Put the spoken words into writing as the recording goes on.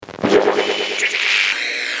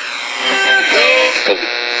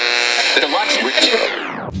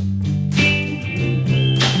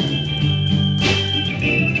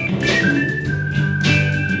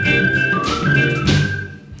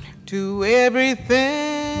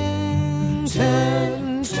everything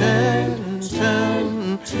turn, turn,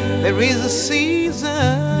 turn. There is a season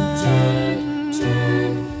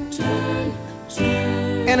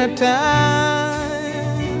and a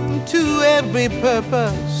time to every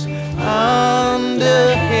purpose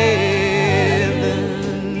under heaven.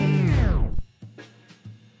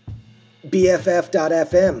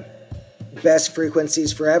 BFF.FM, best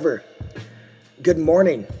frequencies forever. Good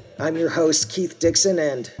morning. I'm your host, Keith Dixon,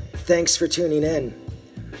 and thanks for tuning in.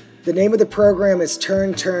 The name of the program is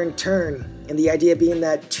Turn, Turn, Turn, and the idea being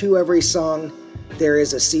that to every song, there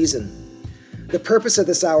is a season. The purpose of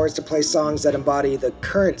this hour is to play songs that embody the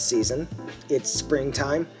current season. It's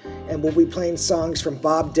springtime, and we'll be playing songs from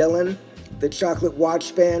Bob Dylan, the Chocolate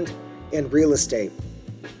Watch Band, and Real Estate.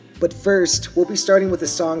 But first, we'll be starting with a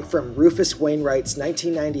song from Rufus Wainwright's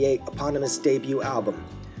 1998 eponymous debut album.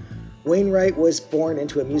 Wainwright was born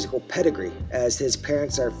into a musical pedigree, as his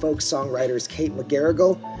parents are folk songwriters Kate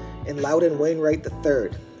McGarrigle and Loudon Wainwright III.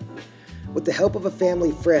 With the help of a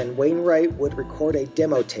family friend, Wainwright would record a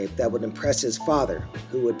demo tape that would impress his father,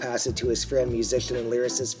 who would pass it to his friend musician and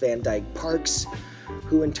lyricist Van Dyke Parks,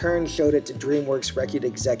 who in turn showed it to DreamWorks record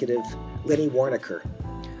executive Lenny Waronker.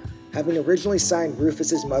 Having originally signed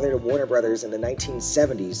Rufus's mother to Warner Brothers in the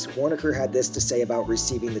 1970s, Waronker had this to say about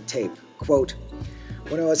receiving the tape, quote,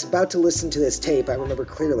 "When I was about to listen to this tape, I remember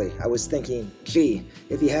clearly, I was thinking, gee,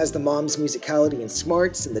 if he has the mom's musicality and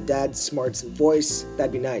smarts and the dad's smarts and voice,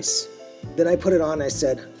 that'd be nice. Then I put it on and I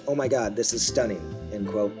said, oh my god, this is stunning," end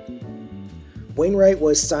quote. Wainwright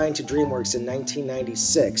was signed to DreamWorks in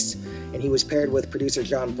 1996, and he was paired with producer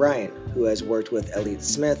John Bryant, who has worked with Elliott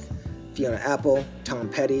Smith, Fiona Apple, Tom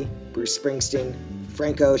Petty, Bruce Springsteen,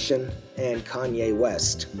 Frank Ocean, and Kanye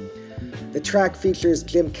West. The track features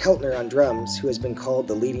Jim Keltner on drums, who has been called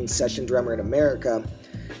the leading session drummer in America,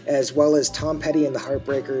 as well as Tom Petty and the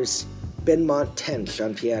Heartbreakers' Benmont Tench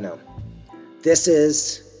on piano. This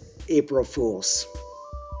is April Fools.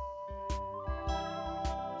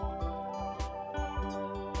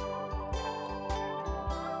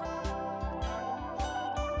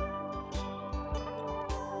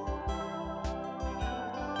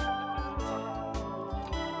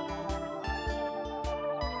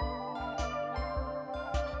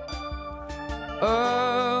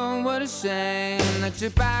 Oh, what a shame that your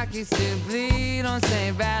back used to bleed on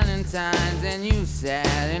St. Valentine's, and you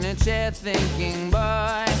sat in a chair thinking,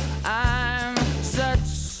 boy, I'm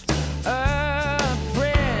such a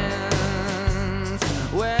prince.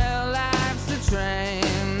 Well, life's a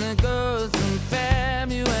train that goes from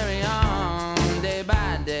February on, day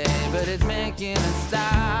by day, but it's making a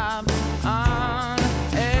stop on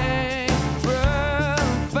April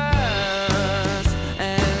 1st,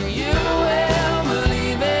 and you will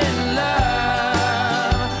believe in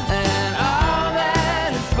love and all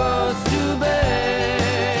that it's supposed to be,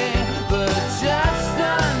 but just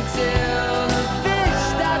until the fish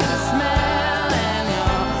start to smell and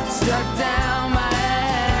you're struck down by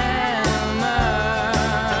hammer.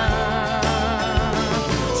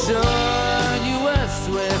 Sure, you were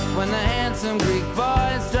swift when the handsome Greek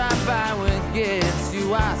boys dropped by with gifts.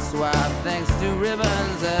 You are suave thanks to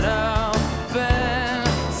ribbons that open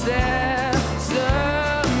sesame.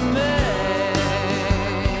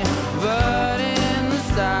 But in the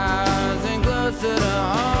stars and closer to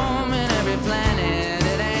home in every planet,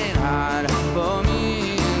 it ain't hard for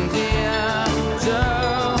me and dear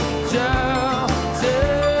Joe to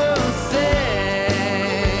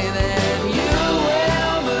say that you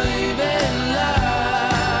will believe in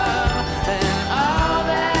love and all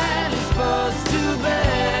that it's supposed to be,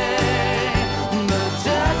 but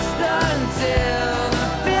just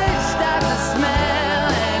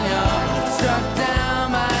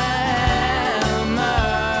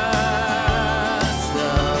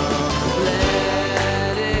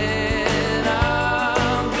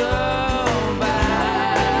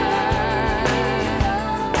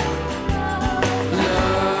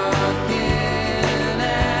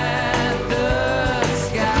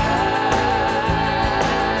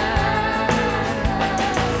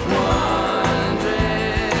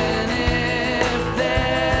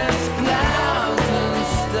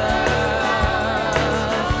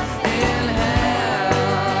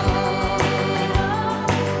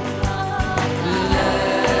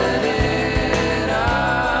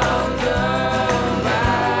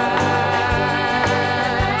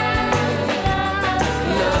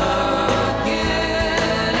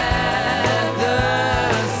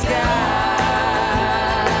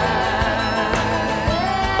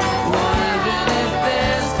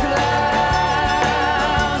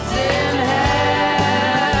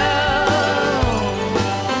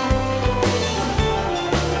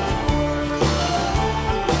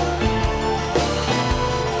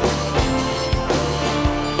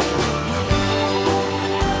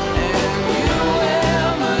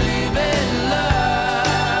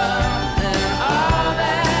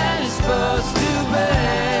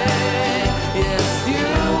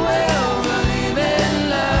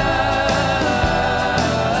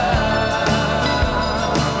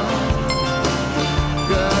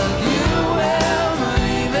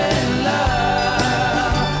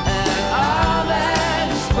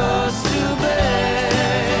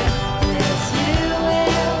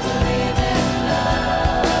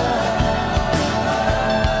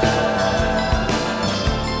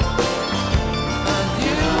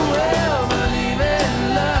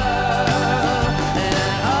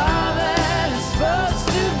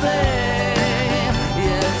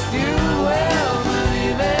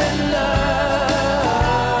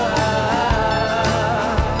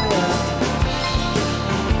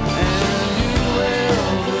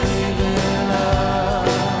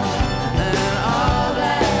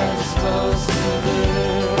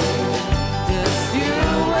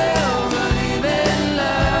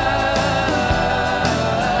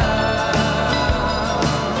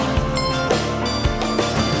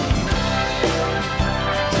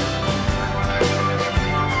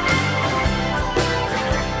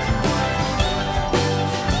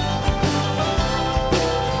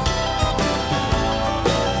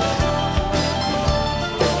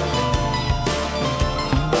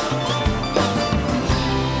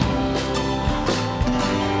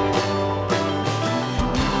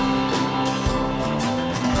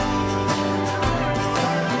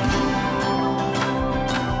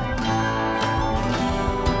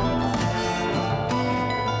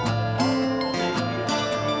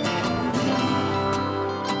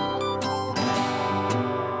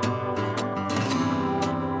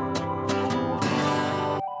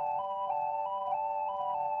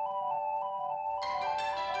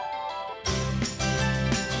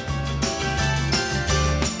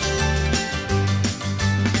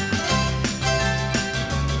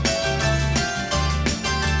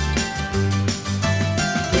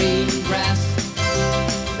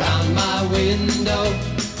window.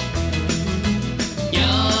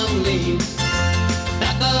 Young leaves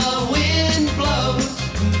that the wind blows.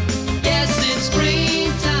 Yes, it's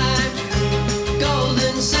springtime,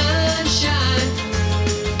 golden sunshine,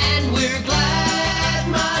 and we're glad,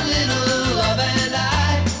 my little love and I,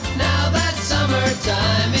 now that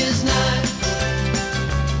summertime is nigh.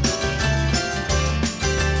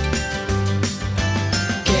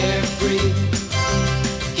 Carefree,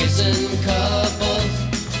 kissing couples,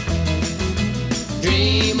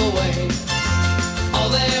 dream away all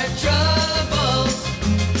their troubles.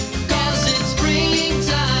 'Cause it's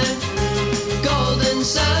springtime, golden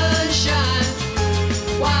sunshine,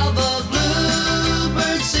 while the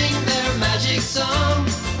bluebirds sing their magic song.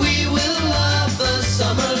 We will love the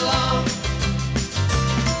summer long.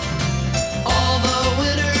 All the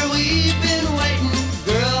winter we've been waiting,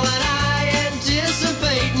 girl and I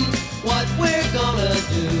anticipating what we're gonna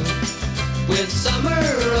do with summer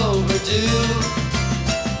overdue.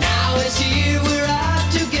 Now it's here, we're out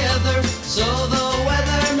together, so the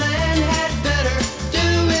weatherman had better do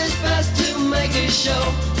his best to make a show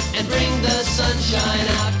and bring the sunshine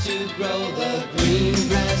out to grow the green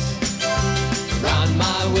grass round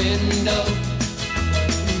my window.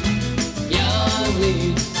 Young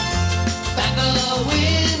leaves that the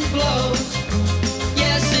wind blows.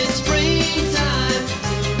 Yes, it's springtime,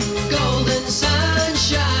 golden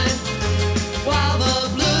sunshine, while the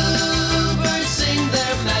bluebirds sing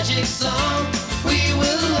their magic song. We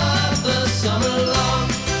will love the summer long.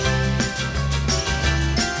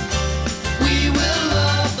 We will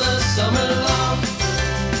love the summer long.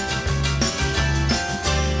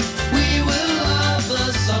 We will love the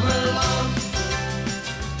summer long.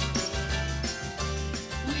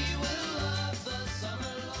 We will love the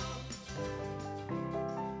summer long.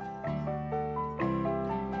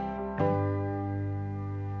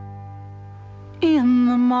 In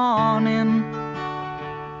the morning,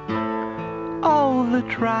 all the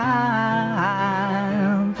trials,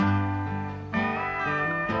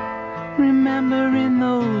 remembering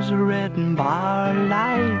those red bar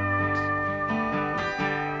lights,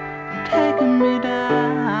 taking me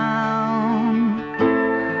down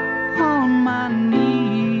on my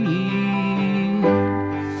knees,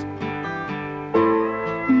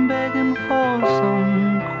 begging for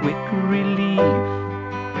some quick relief.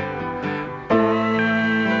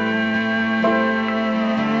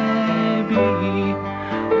 Baby,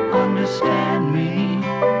 understand me.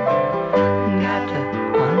 Got to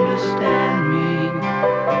understand me.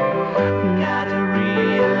 Gotta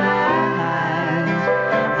realize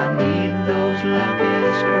I need those lucky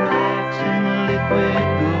strikes in liquid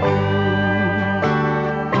gold.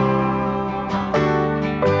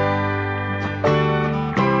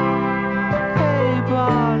 Hey,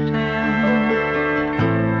 bartender,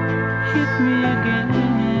 hit me again.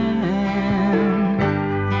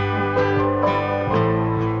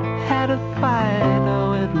 Had a fight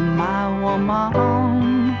with my woman.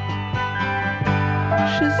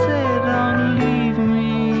 She said, don't leave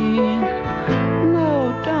me. No,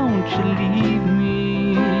 don't you leave me.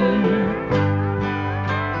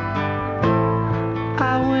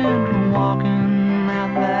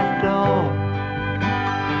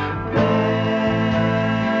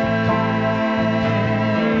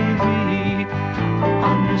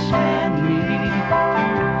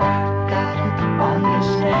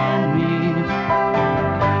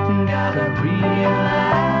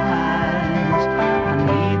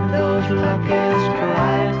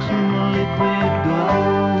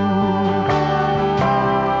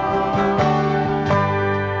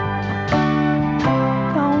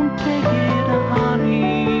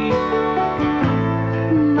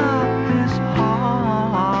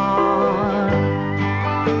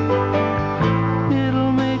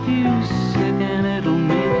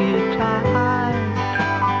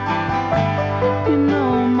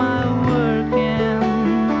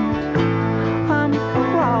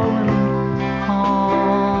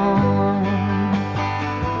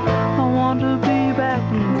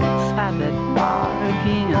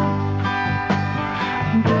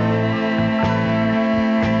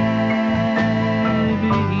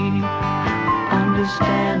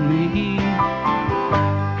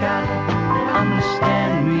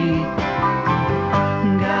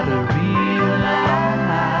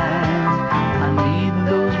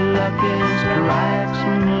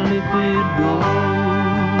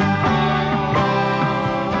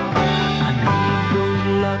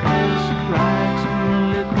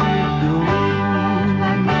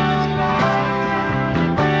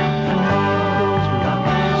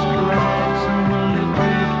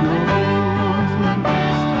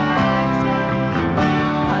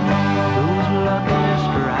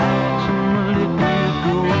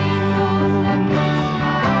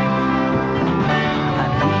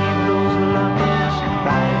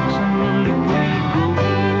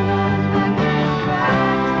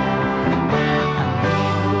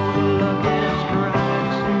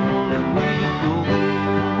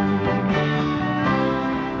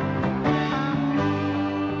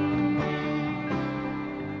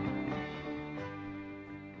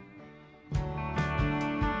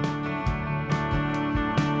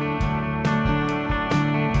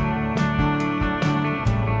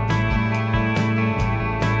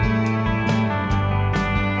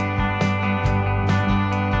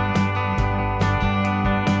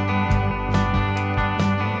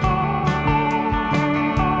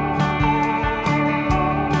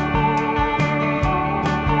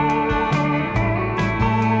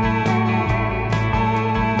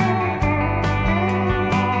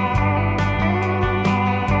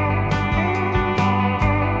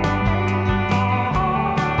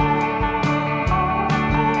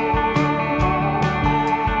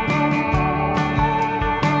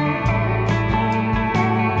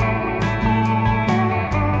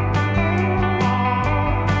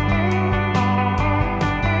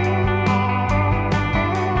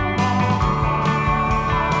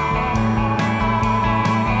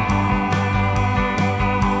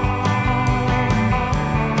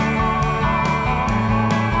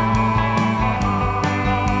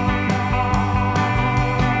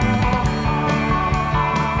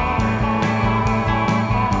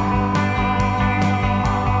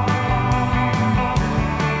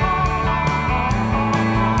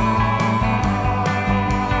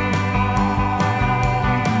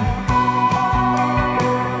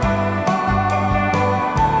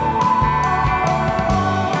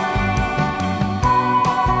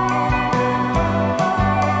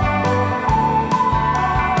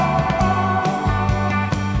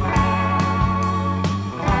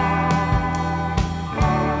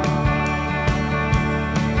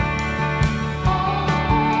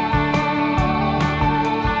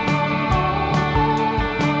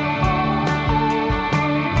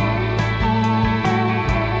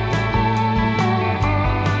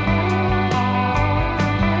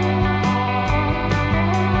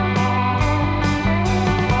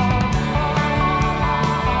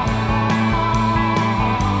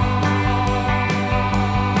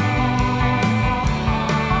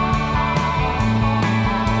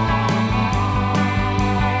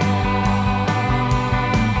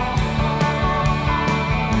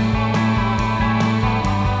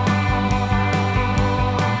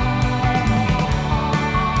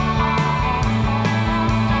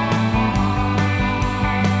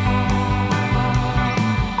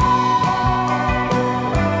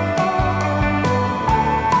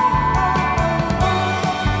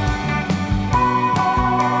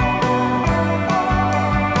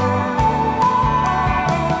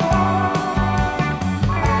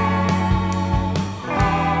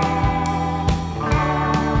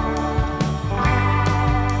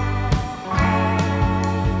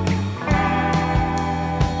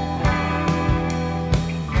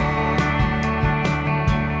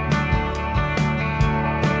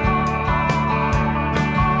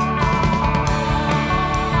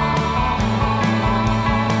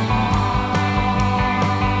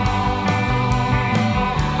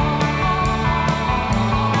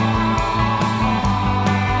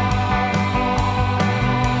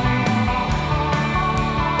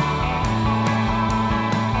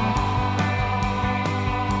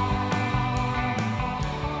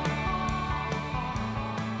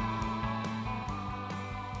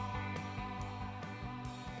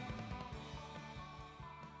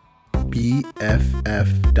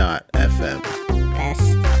 BFF.FM.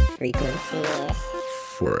 Best frequency.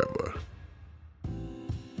 Forever.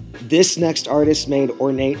 This next artist made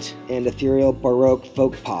ornate and ethereal Baroque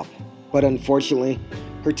folk pop, but unfortunately,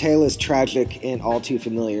 her tale is tragic and all too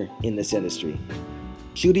familiar in this industry.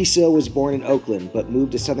 Judy Sill was born in Oakland, but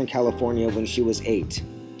moved to Southern California when she was 8.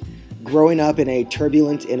 Growing up in a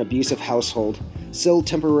turbulent and abusive household, Sill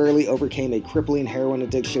temporarily overcame a crippling heroin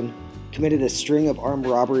addiction, committed a string of armed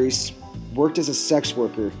robberies, worked as a sex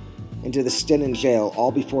worker, and did a stint in jail,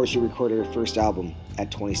 all before she recorded her first album at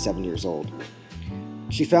 27 years old.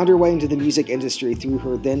 She found her way into the music industry through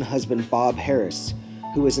her then-husband Bob Harris,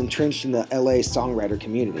 who was entrenched in the LA songwriter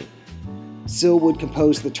community. Sill would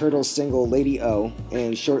compose the Turtles single Lady O,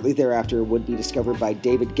 and shortly thereafter would be discovered by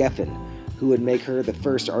David Geffen, who would make her the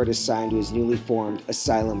first artist signed to his newly formed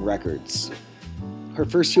Asylum Records. Her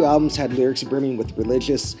first 2 albums had lyrics brimming with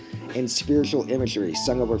religious and spiritual imagery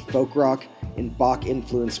sung over folk rock and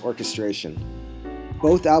Bach-influenced orchestration.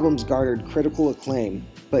 Both albums garnered critical acclaim,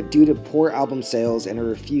 but due to poor album sales and her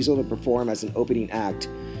refusal to perform as an opening act,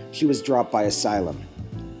 she was dropped by Asylum.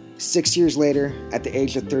 6 years later, at the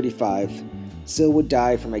age of 35, Sill would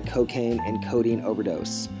die from a cocaine and codeine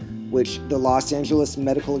overdose, which the Los Angeles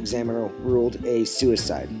Medical Examiner ruled a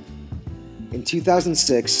suicide. In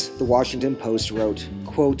 2006, the Washington Post wrote,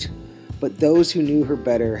 quote, "But those who knew her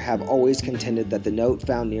better have always contended that the note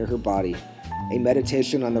found near her body, a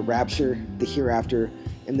meditation on the rapture, the hereafter,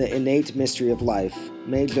 in the innate mystery of life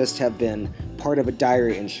may just have been part of a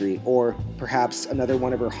diary entry, or perhaps another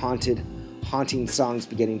one of her haunting songs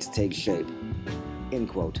beginning to take shape. End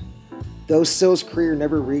quote. Though Sill's career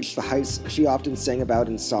never reached the heights she often sang about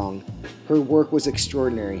in song, her work was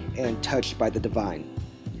extraordinary and touched by the divine.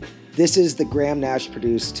 This is the Graham Nash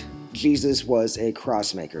produced Jesus Was a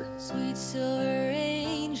Crossmaker. Sweet silver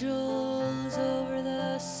angels over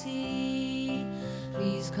the sea,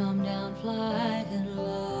 please come down flying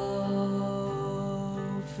low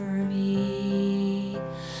for me.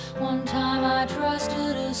 One time I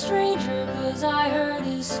trusted a stranger 'cause I heard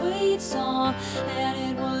his sweet song, and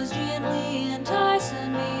it was gently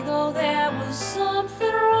enticing me, though there was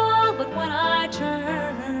something wrong. But when I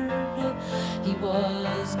turned, he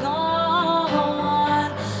was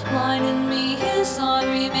gone, blinding me. His song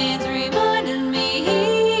remains reminding me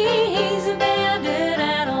he's a bandit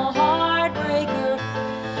and a heartbreaker.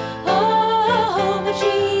 Oh, but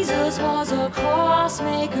Jesus was a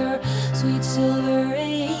crossmaker. Sweet silver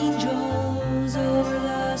angels over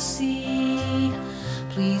the sea,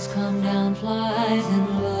 please come down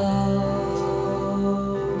flying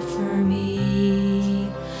low for me.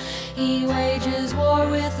 He wages war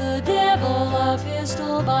with the devil, a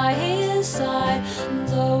pistol by his side.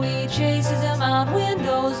 Though he chases him out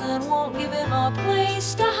windows and won't give him a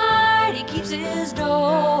place to hide, he keeps his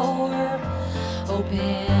door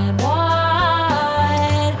open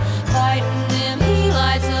wide. Fighting him, he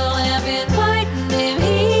lights a lamp, inviting him.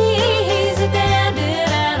 He's a bandit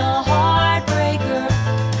and a heartbreaker.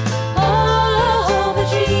 Oh, but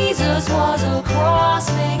Jesus was a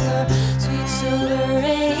crossmaker. Sweet silver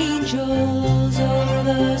angels over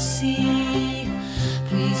the sea,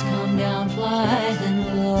 please come down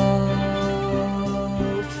flying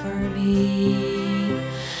low for me.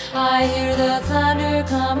 I hear the thunder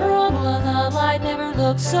come rumbling, the light never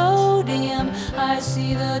looks so dim. I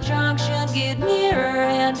see the junction get nearer,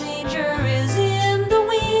 and danger is in the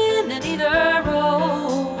wind, and either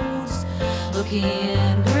road's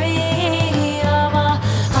looking grim.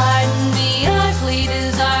 Hiding me, I flee,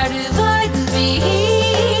 desire dividing me.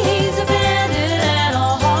 He's a bandit and a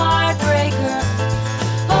heartbreaker.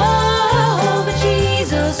 Oh, but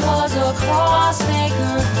Jesus was a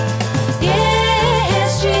crossmaker.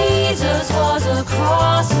 Yes, Jesus was a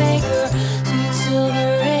crossmaker. Sweet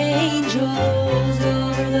silver angels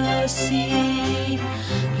over the sea,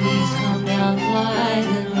 please come down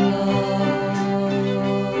flying low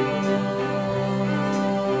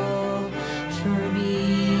for me.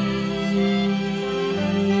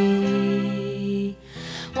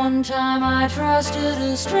 One time I trusted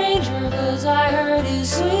a stranger 'cause I heard his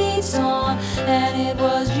sweet song, and it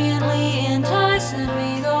was gently enticing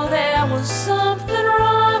me, though there was something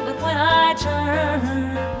wrong. But when I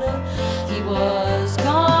turned, he was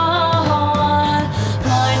gone,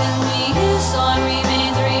 blinding me. His song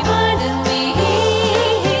remains reminding me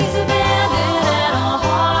he's a bandit and a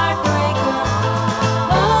heartbreaker.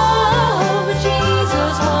 Oh, but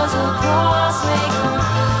Jesus was a crossmaker.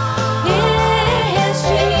 Yes,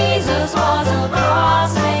 Jesus was a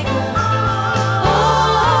crossmaker. Oh,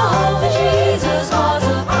 but Jesus was a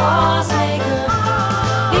crossmaker.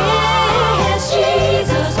 Yes,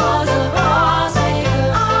 Jesus was a crossmaker.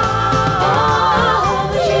 Oh,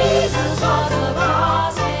 but Jesus was a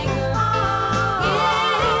crossmaker.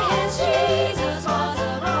 Yes, Jesus was a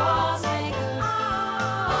crossmaker.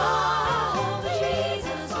 Oh, but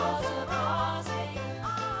Jesus was a crossmaker.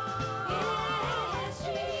 Yes,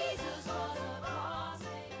 Jesus was a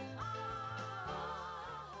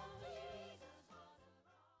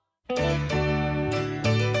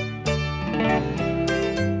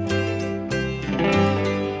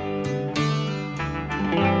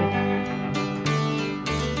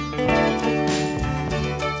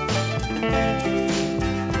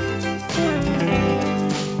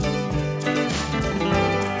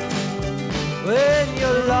When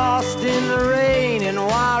you're lost in the rain in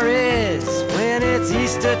Juarez, when it's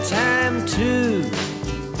Easter time too,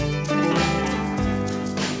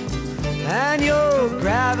 and your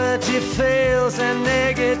gravity fails and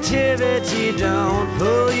negativity don't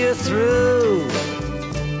pull you through.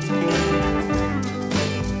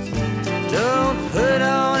 Don't put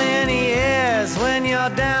on any airs when you're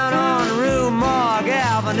down on Rue Morgue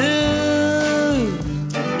Avenue.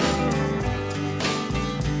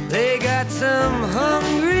 They got some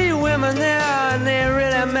hungry women there, and they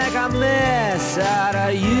really make a mess out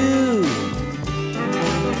of you.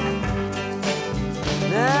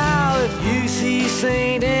 Now if you see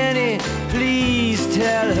Saint Annie, please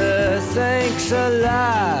tell her thanks a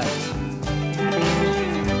lot.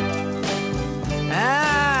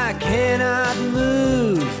 I cannot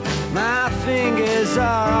move my fingers boys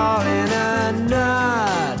are all in a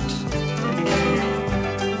knot.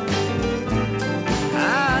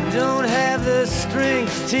 I don't have the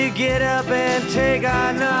strength to get up and take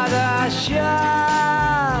another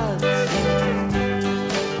shot.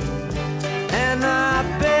 And my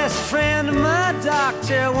best friend, my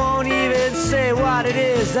doctor, won't even say what it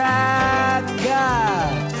is I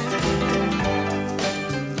got.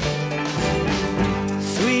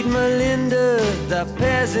 Sweet Melinda, the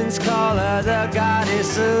peasants call her the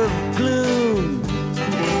goddess of gloom.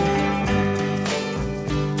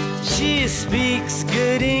 She speaks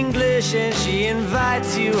good English and she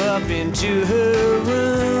invites you up into her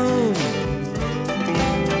room.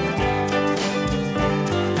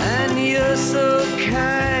 And you're so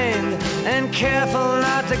kind and careful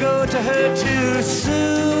not to go to her too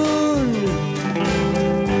soon.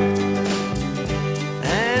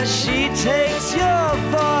 And she takes your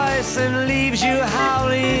voice and leaves you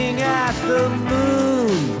howling at the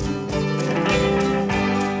moon.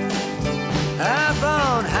 Up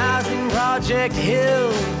on Housing Project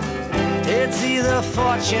Hill, it's either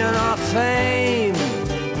fortune or fame.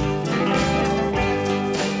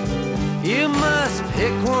 You must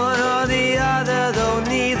pick one or the other, though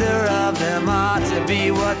neither of them ought to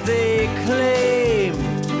be what they claim.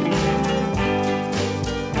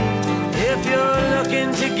 If you're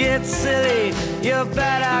looking to get silly, you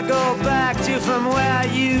better go back to from where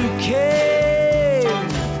you came.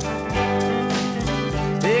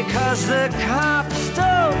 Because the cops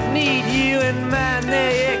don't need you, and man,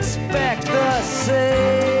 they expect the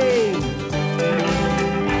same.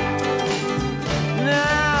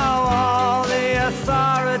 Now all the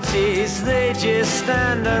authorities, they just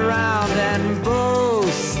stand around and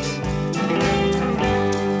boast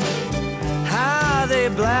how they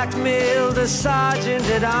blackmailed the sergeant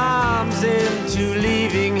at arms into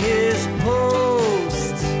leaving his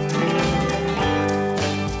post.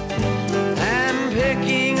 And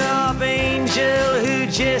picking up Angel, who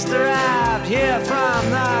just arrived here from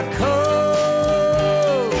the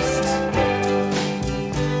coast,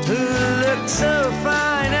 who looked so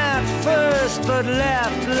fine at first but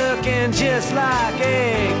left looking just like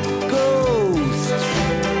a ghost.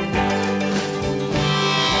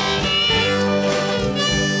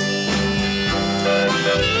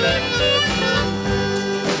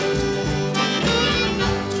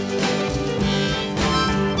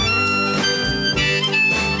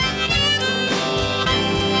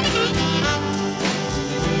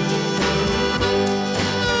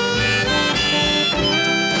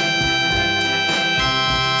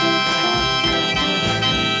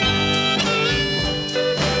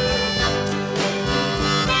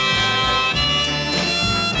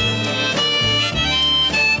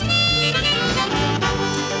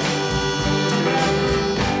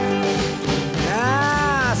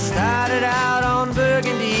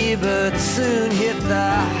 But soon hit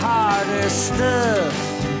the harder stuff.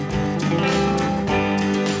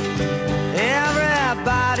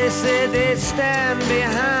 Everybody said they'd stand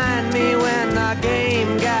behind me when the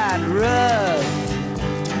game got rough.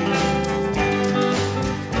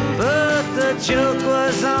 But the joke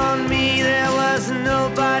was on me, there was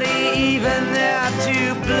nobody even there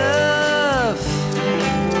to bluff.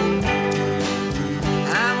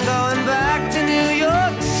 I'm going back to New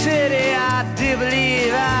York City, I do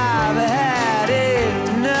believe I've had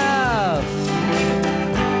enough.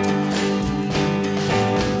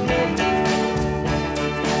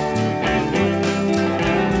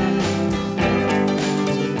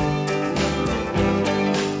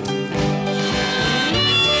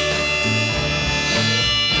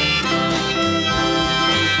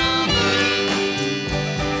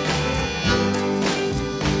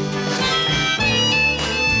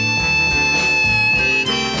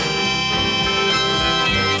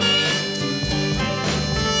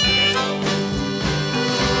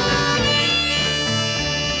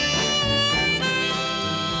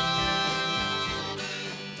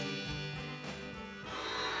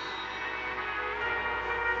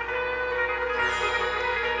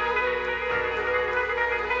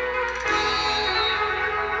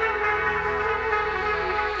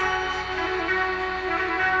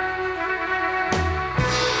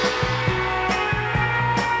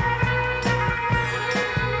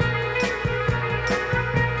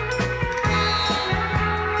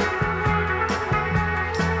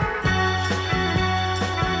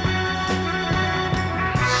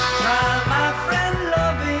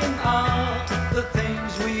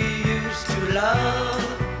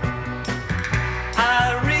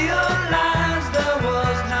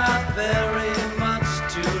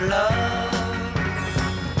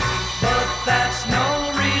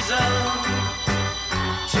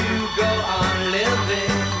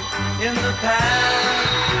 in the past.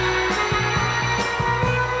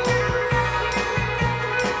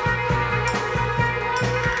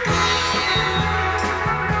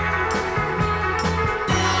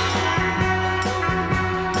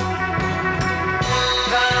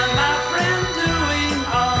 Found my friend doing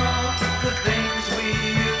all the things we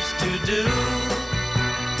used to do.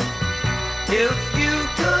 If you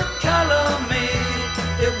could color me,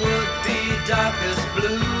 it would be darkest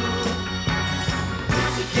blue.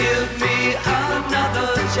 Give me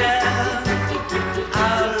another chance,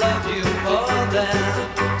 I'll love you more than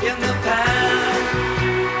in the past.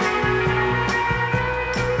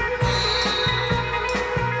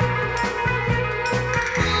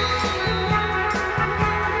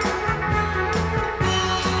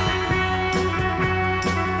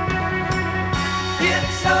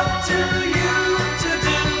 It's up to you to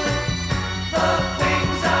do the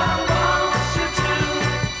things I want you to.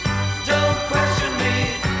 Don't question me,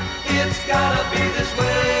 it's gotta be this way.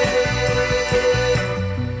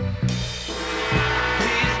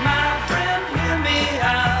 Please, my friend, hear me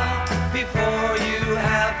out before you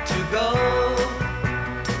have to go.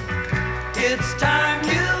 It's time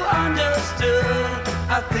you understood,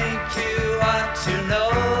 I think you ought to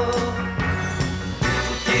know.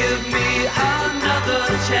 Give me another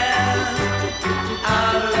chance,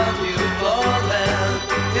 I'll love you more than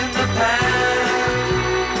in the past.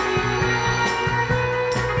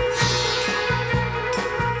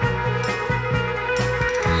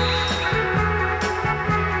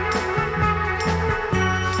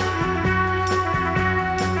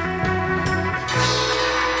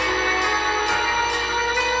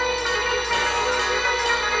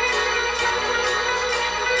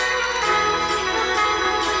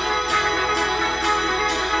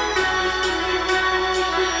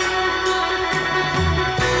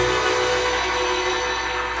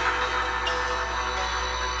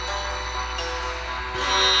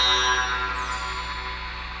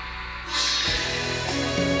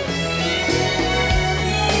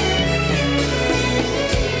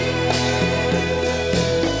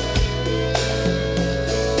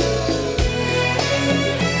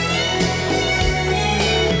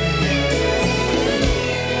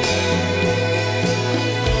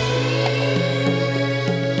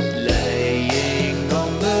 Laying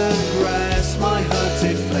on the grass, my heart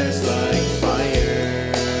it flares like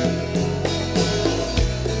fire.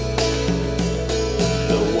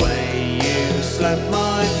 The way you slap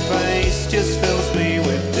my face just fills me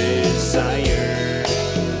with desire.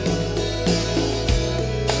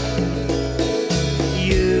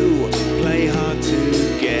 You play hard to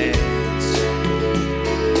get,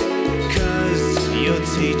 'cause your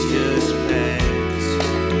teacher's pet.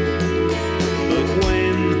 But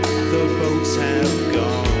when the boats have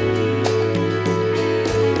gone,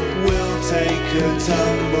 we'll take a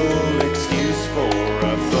tumble, excuse for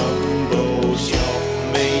a fumble. Show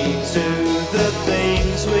me to the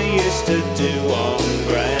things we used to do on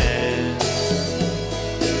grass.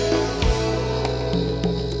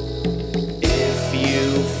 If you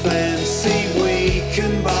fancy, we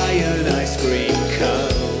can buy an ice cream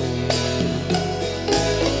cone.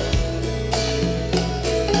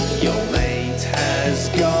 Your mate has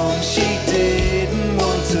gone, she didn't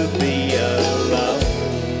want to be alone.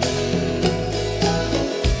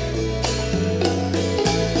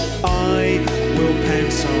 I will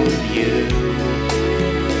pounce on you,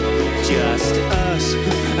 just us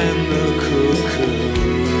and the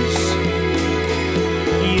cuckoos.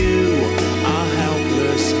 You are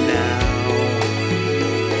helpless now.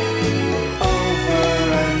 Over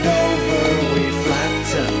and over we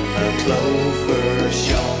flatten the clover.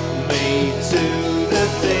 Show me to the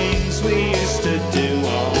things we used to do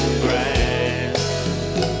on grass.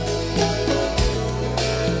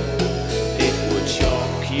 It would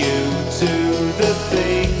shock you to the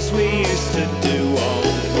things we used to do on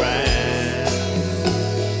grass.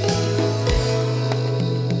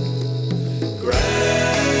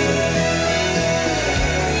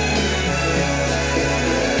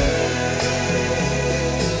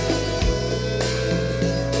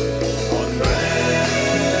 On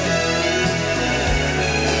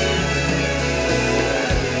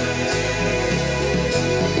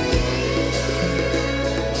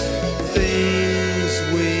things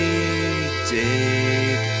we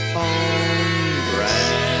did on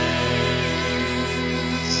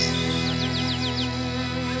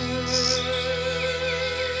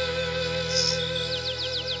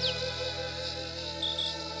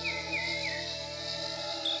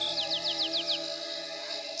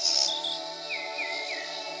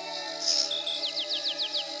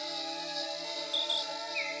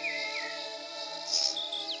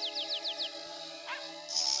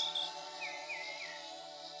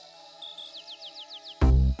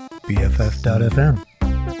BFF.FM.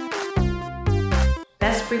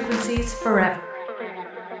 Best frequencies forever.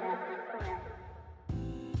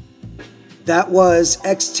 That was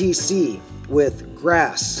XTC with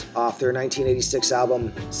Grass off their 1986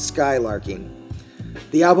 album Skylarking.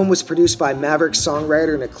 The album was produced by maverick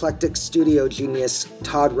songwriter and eclectic studio genius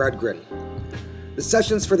Todd Rundgren. The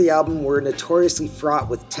sessions for the album were notoriously fraught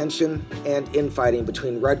with tension and infighting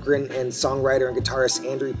between Rundgren and songwriter and guitarist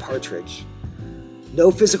Andrew Partridge. No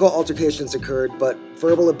physical altercations occurred, but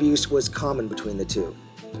verbal abuse was common between the two.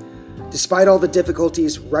 Despite all the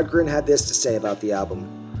difficulties, Rundgren had this to say about the album.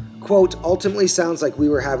 Quote, ultimately sounds like we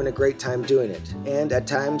were having a great time doing it, and at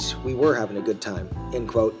times we were having a good time, end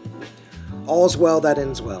quote. All's well that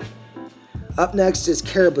ends well. Up next is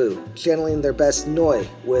Caribou, channeling their best Noi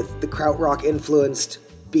with the krautrock-influenced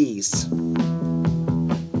Bees.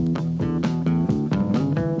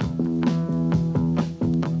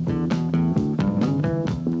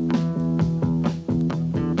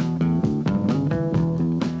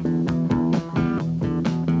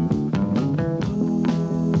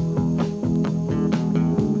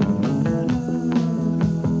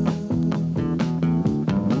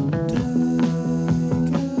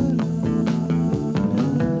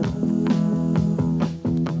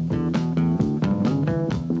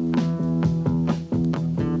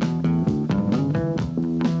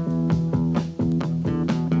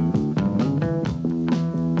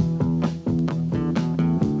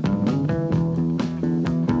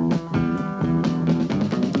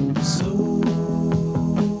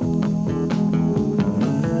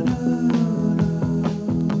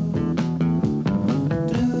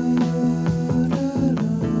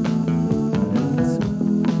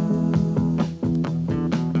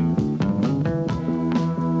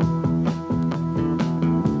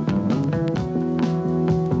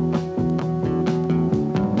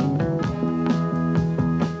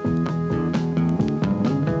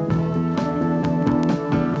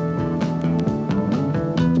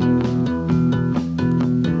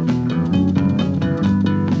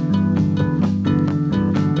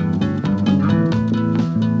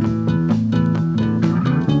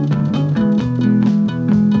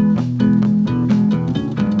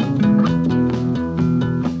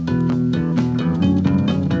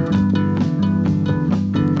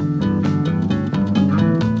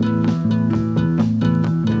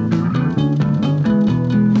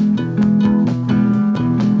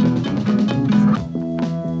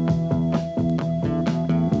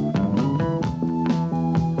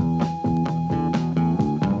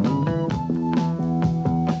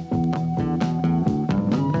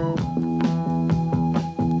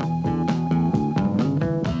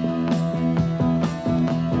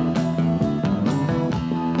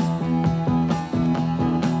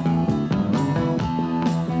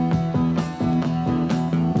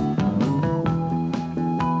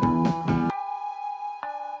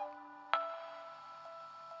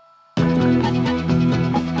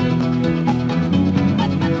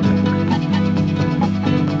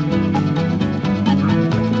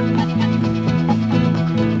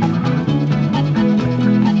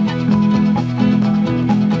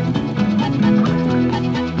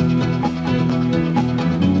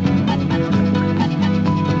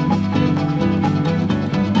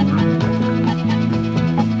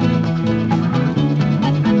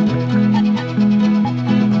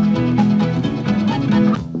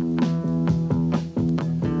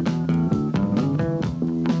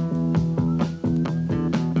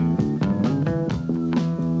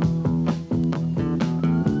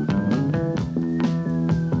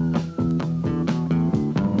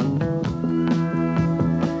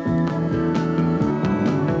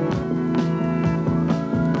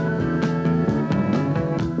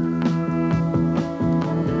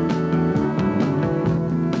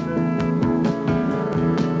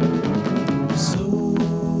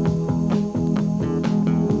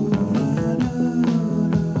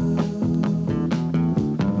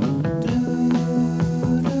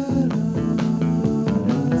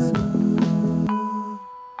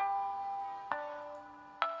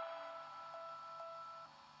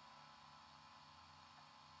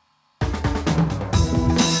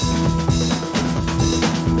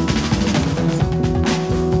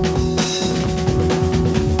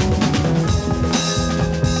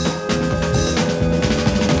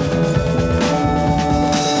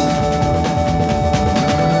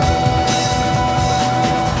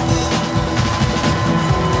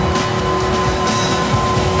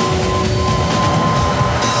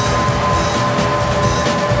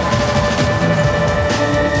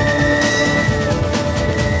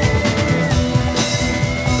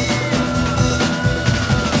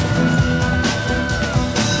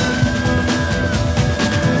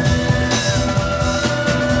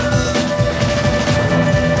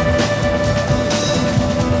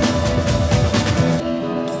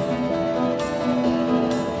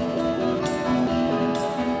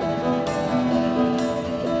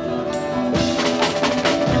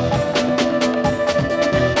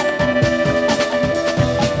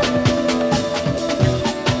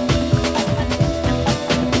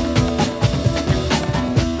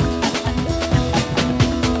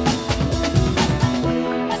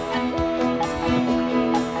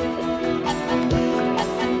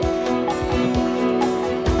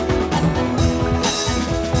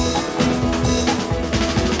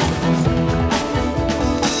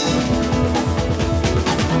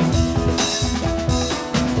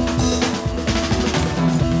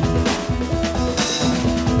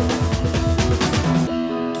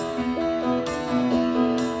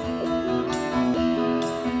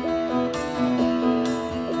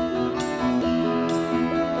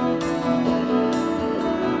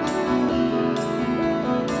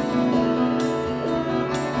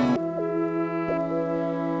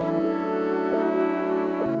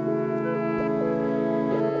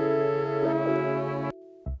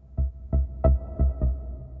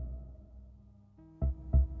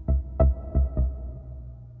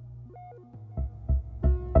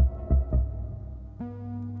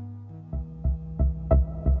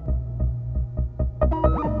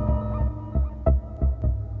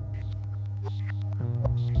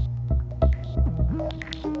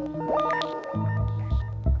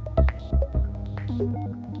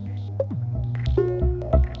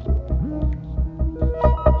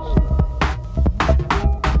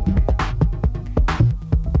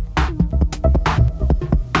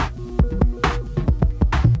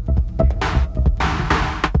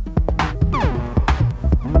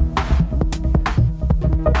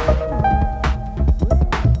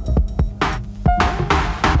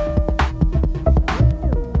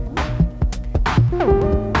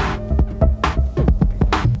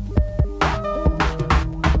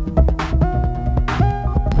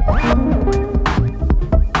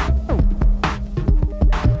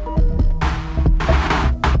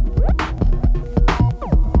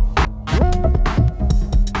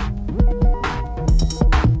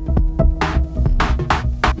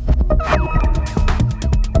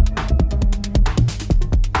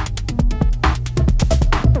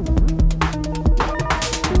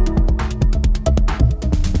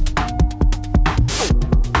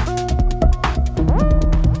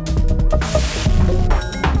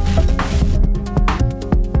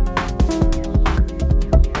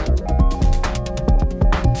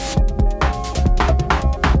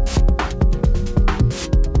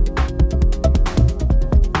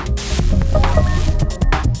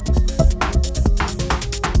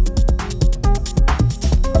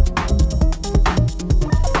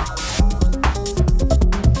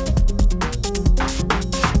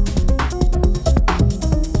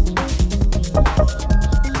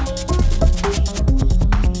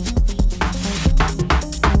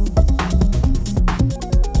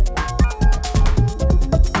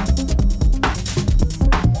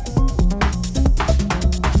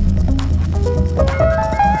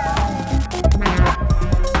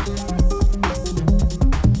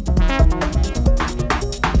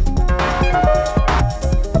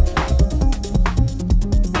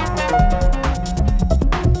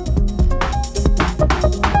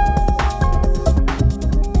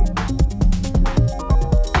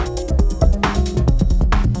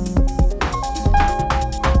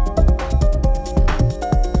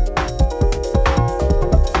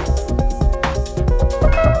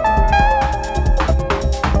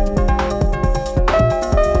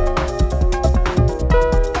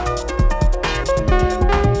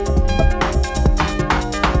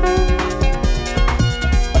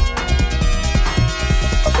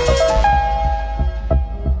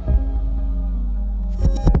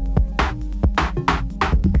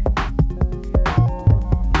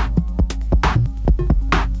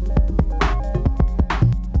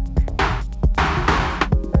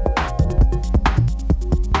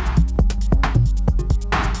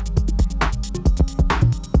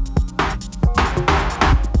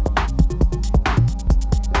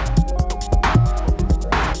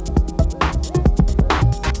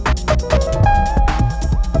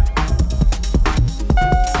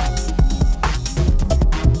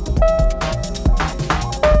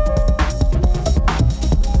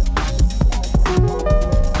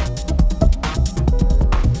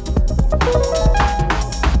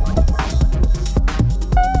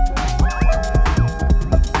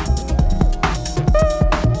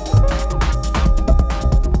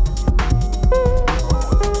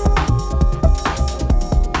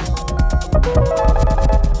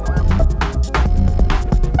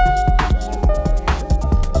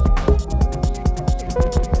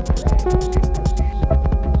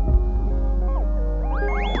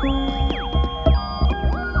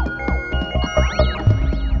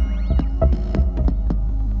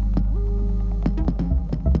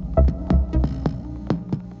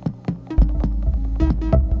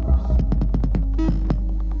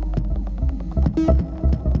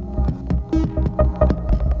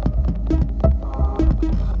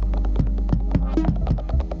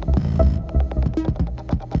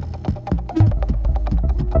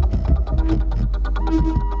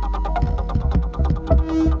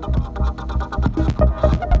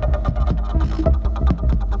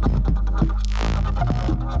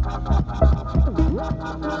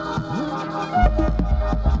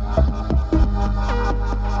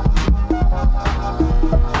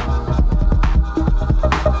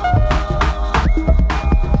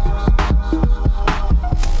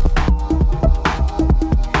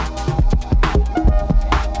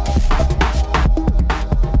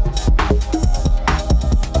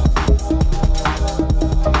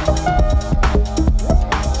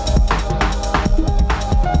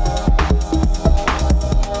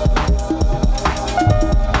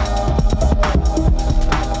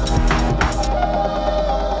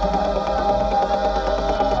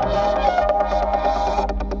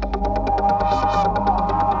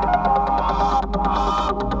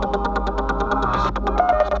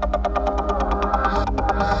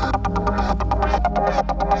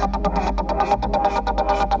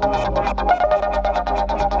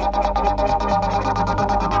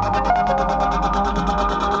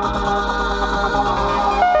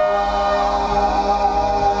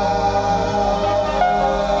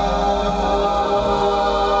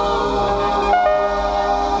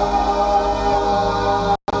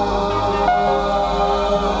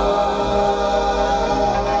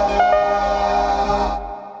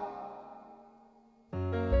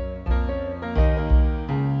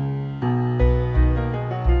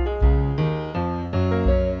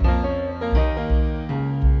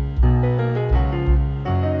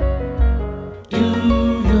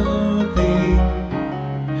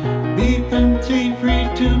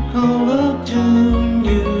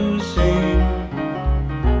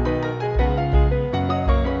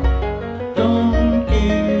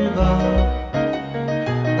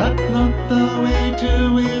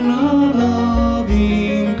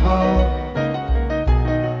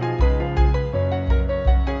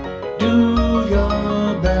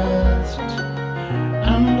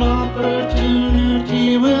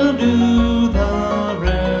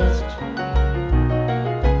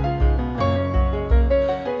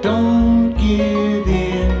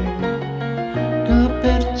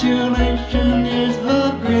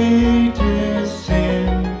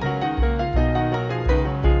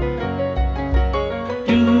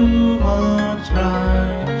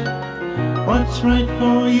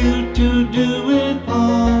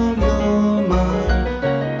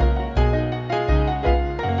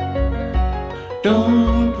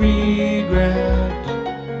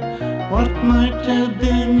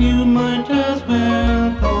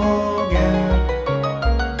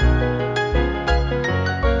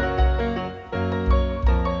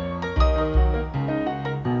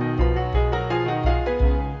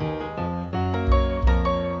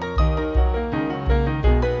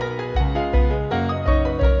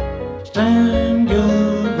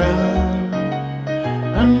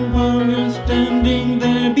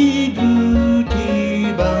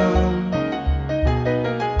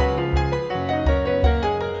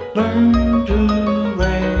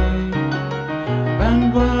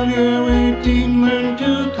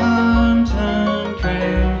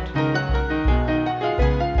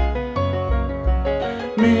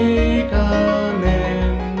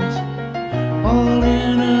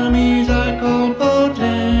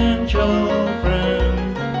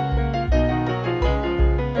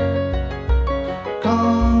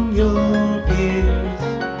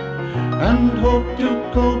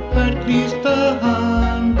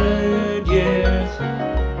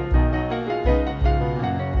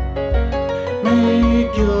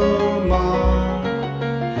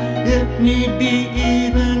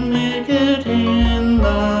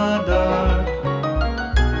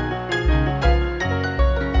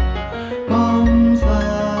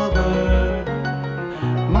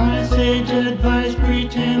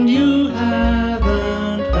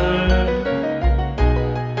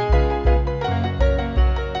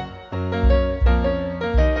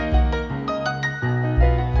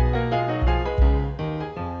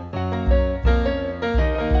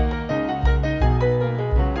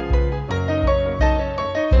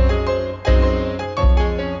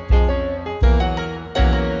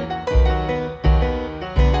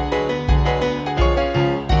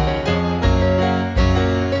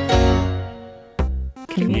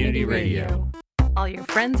 Community radio. All your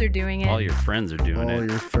friends are doing it. All your friends are doing All it.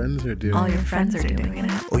 your friends are doing All it. your friends are doing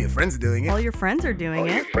it. All your friends are doing it. All your friends are doing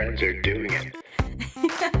it. Friends are doing it.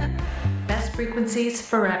 Best frequencies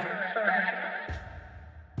forever.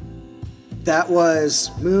 That was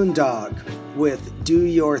Moondog with Do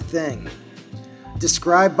Your Thing.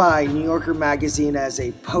 Described by New Yorker magazine as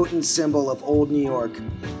a potent symbol of old New York,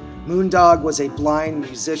 Moondog was a blind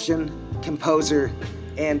musician, composer,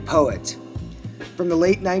 and poet. From the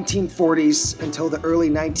late 1940s until the early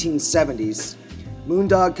 1970s,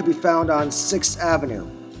 Moondog could be found on 6th Avenue,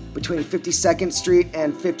 between 52nd Street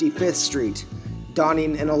and 55th Street,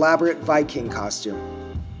 donning an elaborate Viking costume.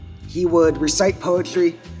 He would recite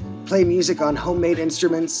poetry, play music on homemade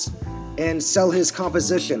instruments, and sell his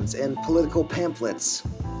compositions in political pamphlets.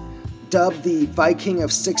 Dubbed the Viking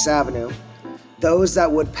of 6th Avenue, those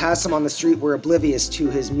that would pass him on the street were oblivious to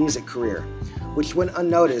his music career, which went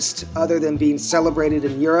unnoticed other than being celebrated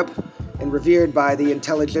in Europe and revered by the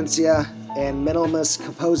intelligentsia and minimalist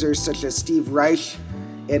composers such as Steve Reich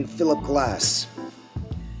and Philip Glass.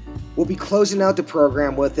 We'll be closing out the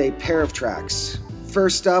program with a pair of tracks.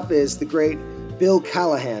 First up is the great Bill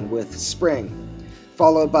Callahan with Spring,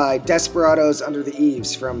 followed by Desperados Under the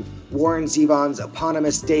Eaves from Warren Zevon's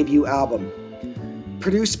eponymous debut album.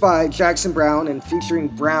 Produced by Jackson Browne and featuring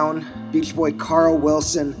Brown, Beach Boy Carl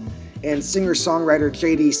Wilson, and singer-songwriter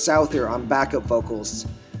J.D. Souther on backup vocals.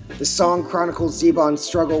 The song chronicles Zebon's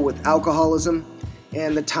struggle with alcoholism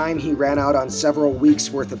and the time he ran out on several weeks'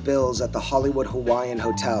 worth of bills at the Hollywood Hawaiian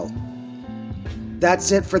Hotel.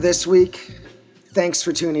 That's it for this week. Thanks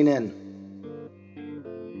for tuning in.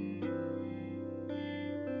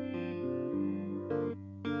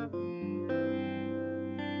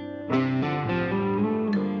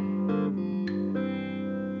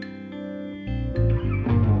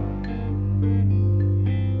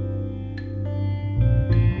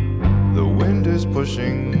 The wind is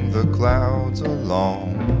pushing the clouds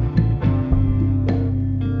along,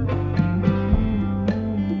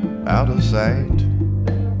 out of sight.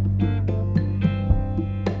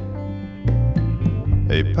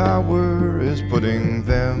 A power is putting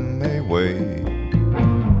them away.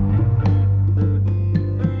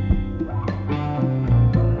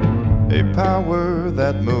 A power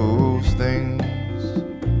that moves things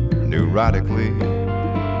neurotically,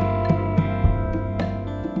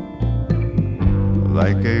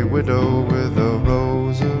 like a widow with a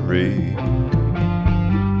rosary.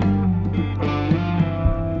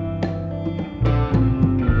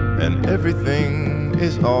 And everything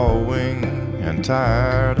is all wing and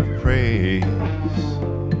tired of praise.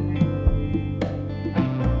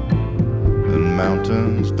 The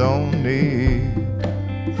mountains don't need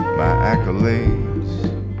my accolades,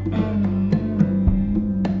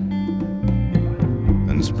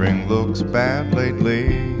 and spring looks bad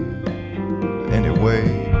lately anyway,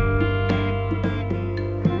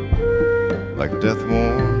 like death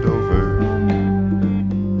warmed over.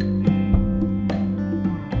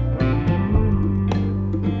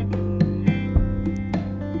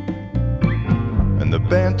 And the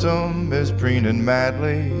bantam is preening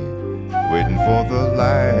madly, waiting for the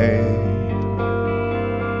light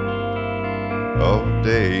of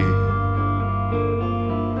day.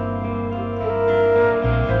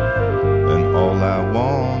 And all I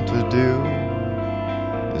want to do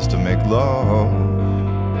is to make love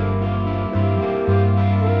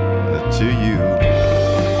to you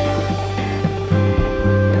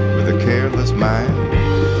with a careless mind,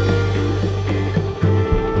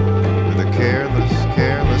 with a careless,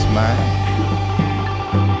 careless mind,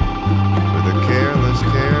 with a careless,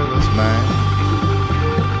 careless mind.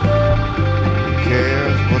 Who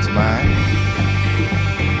cares what's mine?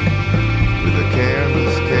 With a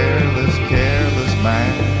careless, careless, careless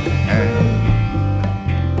mind.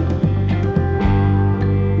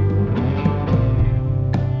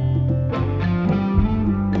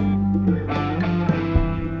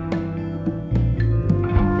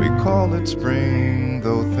 Call it spring,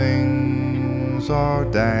 though things are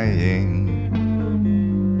dying,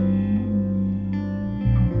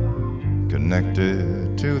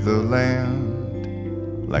 connected to the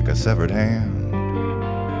land like a severed hand.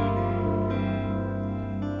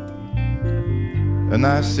 And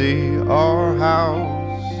I see our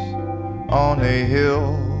house on a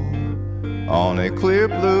hill on a clear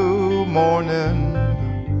blue morning,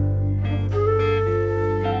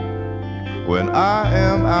 when I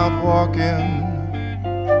am out walking,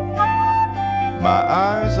 my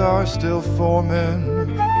eyes are still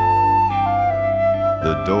forming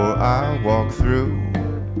the door I walk through,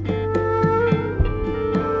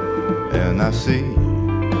 and I see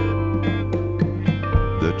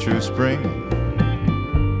the true spring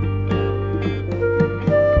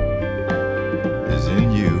is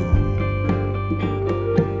in you.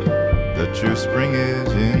 The true spring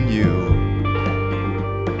is in you.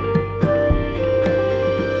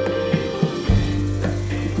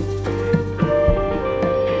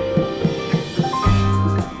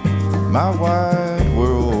 My wide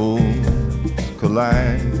worlds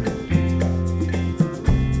collide,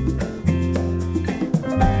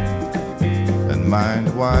 and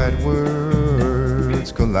mind-wide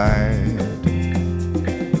words collide,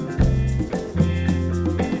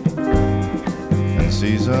 and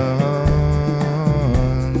seasons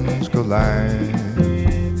collide.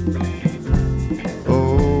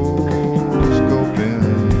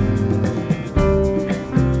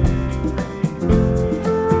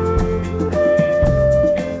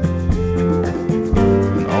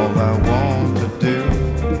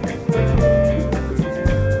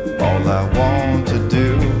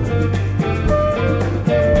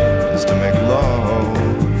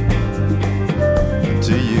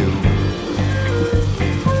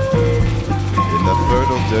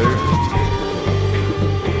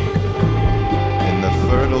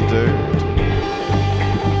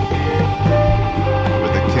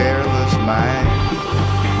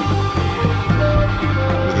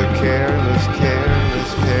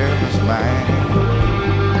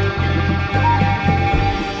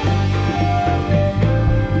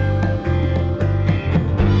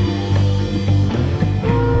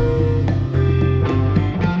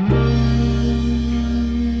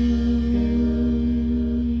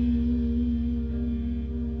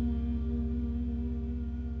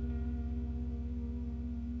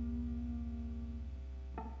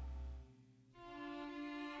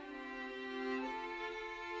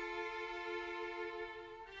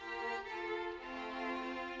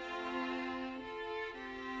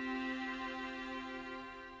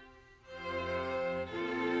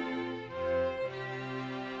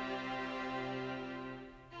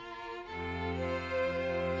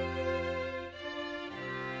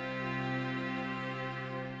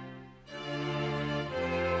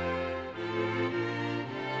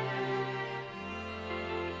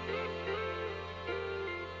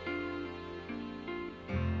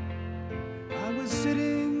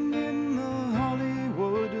 sitting in the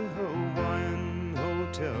Hollywood Hawaiian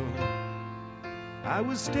hotel. I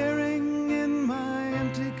was staring in my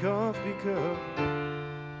empty coffee cup.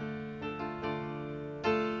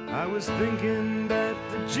 I was thinking that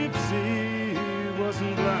the gypsy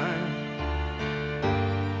wasn't blind.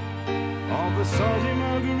 All the salty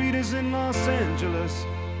margaritas in Los Angeles,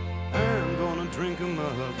 I'm gonna drink 'em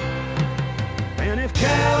up. And if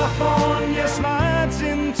California slides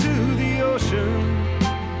into the ocean,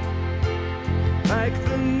 like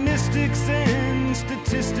the mystics and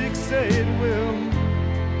statistics say it will,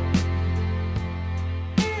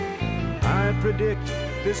 I predict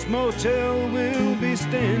this motel will be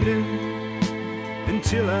standing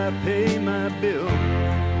until I pay my bill.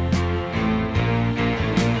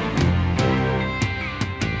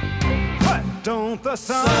 What? Don't the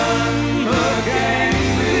sun look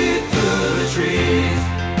angry through the trees?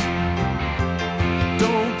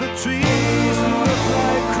 Don't the trees look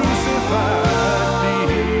like crucified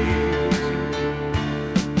thieves?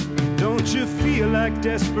 Don't you feel like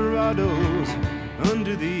desperados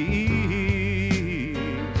under the eaves?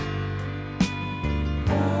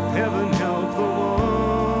 Heaven help the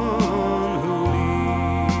one who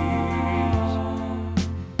leaves.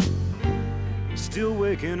 Still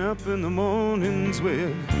waking up in the mornings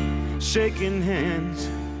with shaking hands,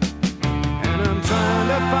 and I'm trying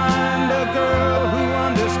to find a girl who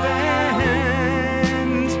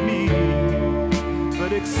understands me.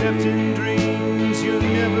 But except in dreams, you're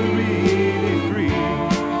never really free.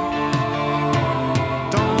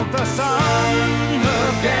 Don't the sun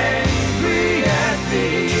look angry at me?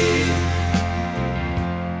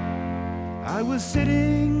 I was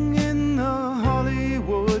sitting in the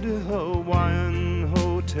Hollywood Hawaiian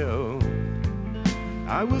hotel.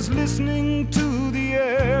 I was listening to the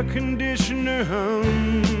air conditioner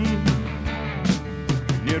hum.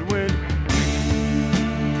 It went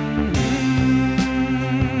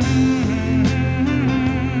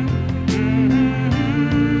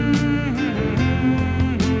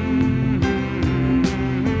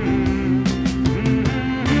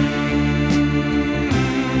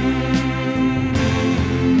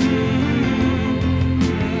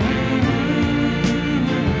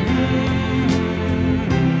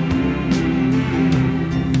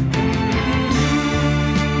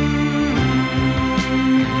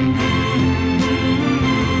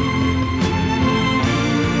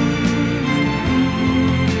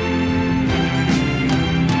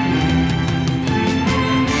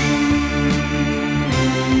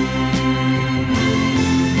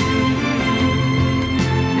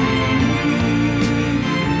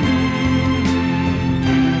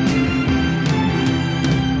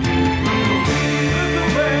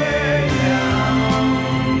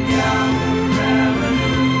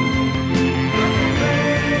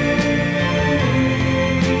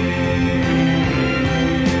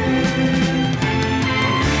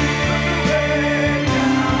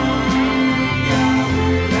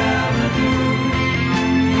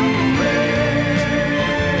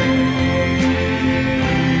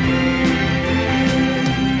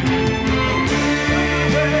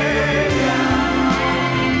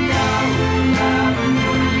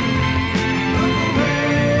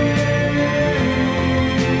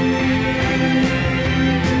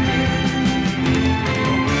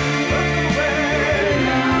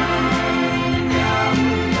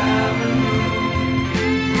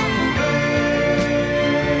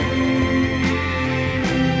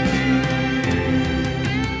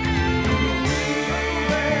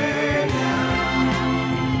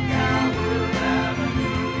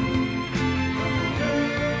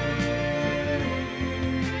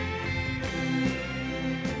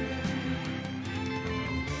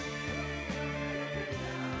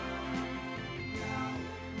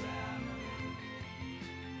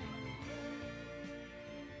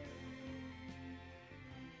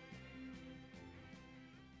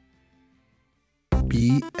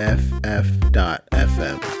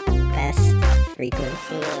BFF.FM. Best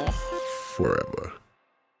frequency. Forever.